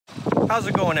How's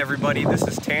it going, everybody? This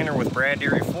is Tanner with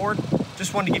Bradbury Ford.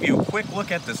 Just wanted to give you a quick look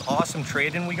at this awesome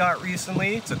trade-in we got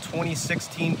recently. It's a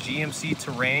 2016 GMC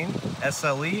Terrain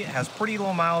SLE. It has pretty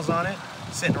low miles on it,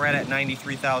 sitting right at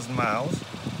 93,000 miles.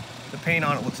 The paint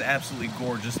on it looks absolutely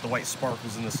gorgeous. The white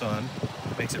sparkles in the sun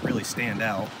makes it really stand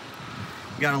out.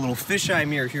 We got a little fisheye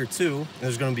mirror here too.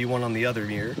 There's going to be one on the other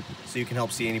mirror, so you can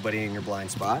help see anybody in your blind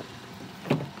spot.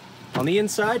 On the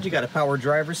inside, you got a power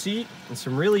driver's seat and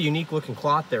some really unique looking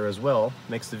cloth there as well.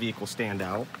 Makes the vehicle stand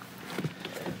out.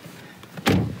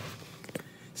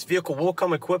 This vehicle will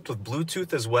come equipped with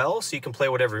Bluetooth as well, so you can play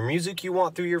whatever music you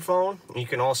want through your phone. You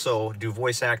can also do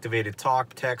voice activated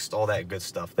talk, text, all that good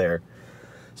stuff there.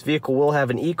 This vehicle will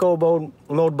have an eco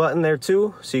mode button there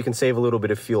too, so you can save a little bit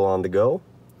of fuel on the go.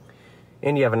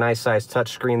 And you have a nice sized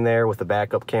touchscreen there with a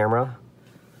backup camera.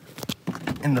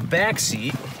 In the back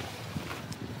seat,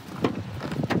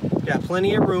 got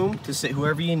plenty of room to sit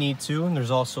whoever you need to, and there's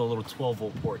also a little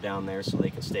 12-volt port down there so they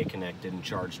can stay connected and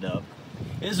charged up.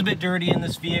 It is a bit dirty in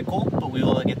this vehicle, but we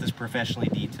will get this professionally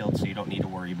detailed, so you don't need to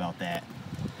worry about that.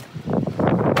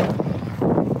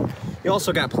 You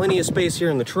also got plenty of space here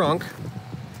in the trunk.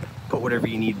 Put whatever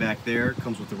you need back there. It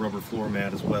comes with the rubber floor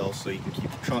mat as well, so you can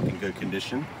keep the trunk in good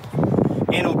condition.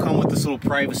 And it'll come with this little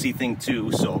privacy thing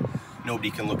too, so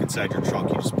nobody can look inside your trunk.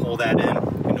 You just pull that in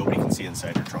and nobody can see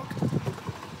inside your trunk.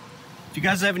 If you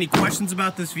guys have any questions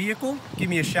about this vehicle, give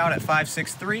me a shout at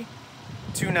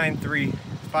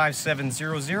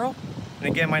 563-293-5700. And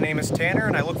again, my name is Tanner,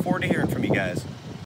 and I look forward to hearing from you guys.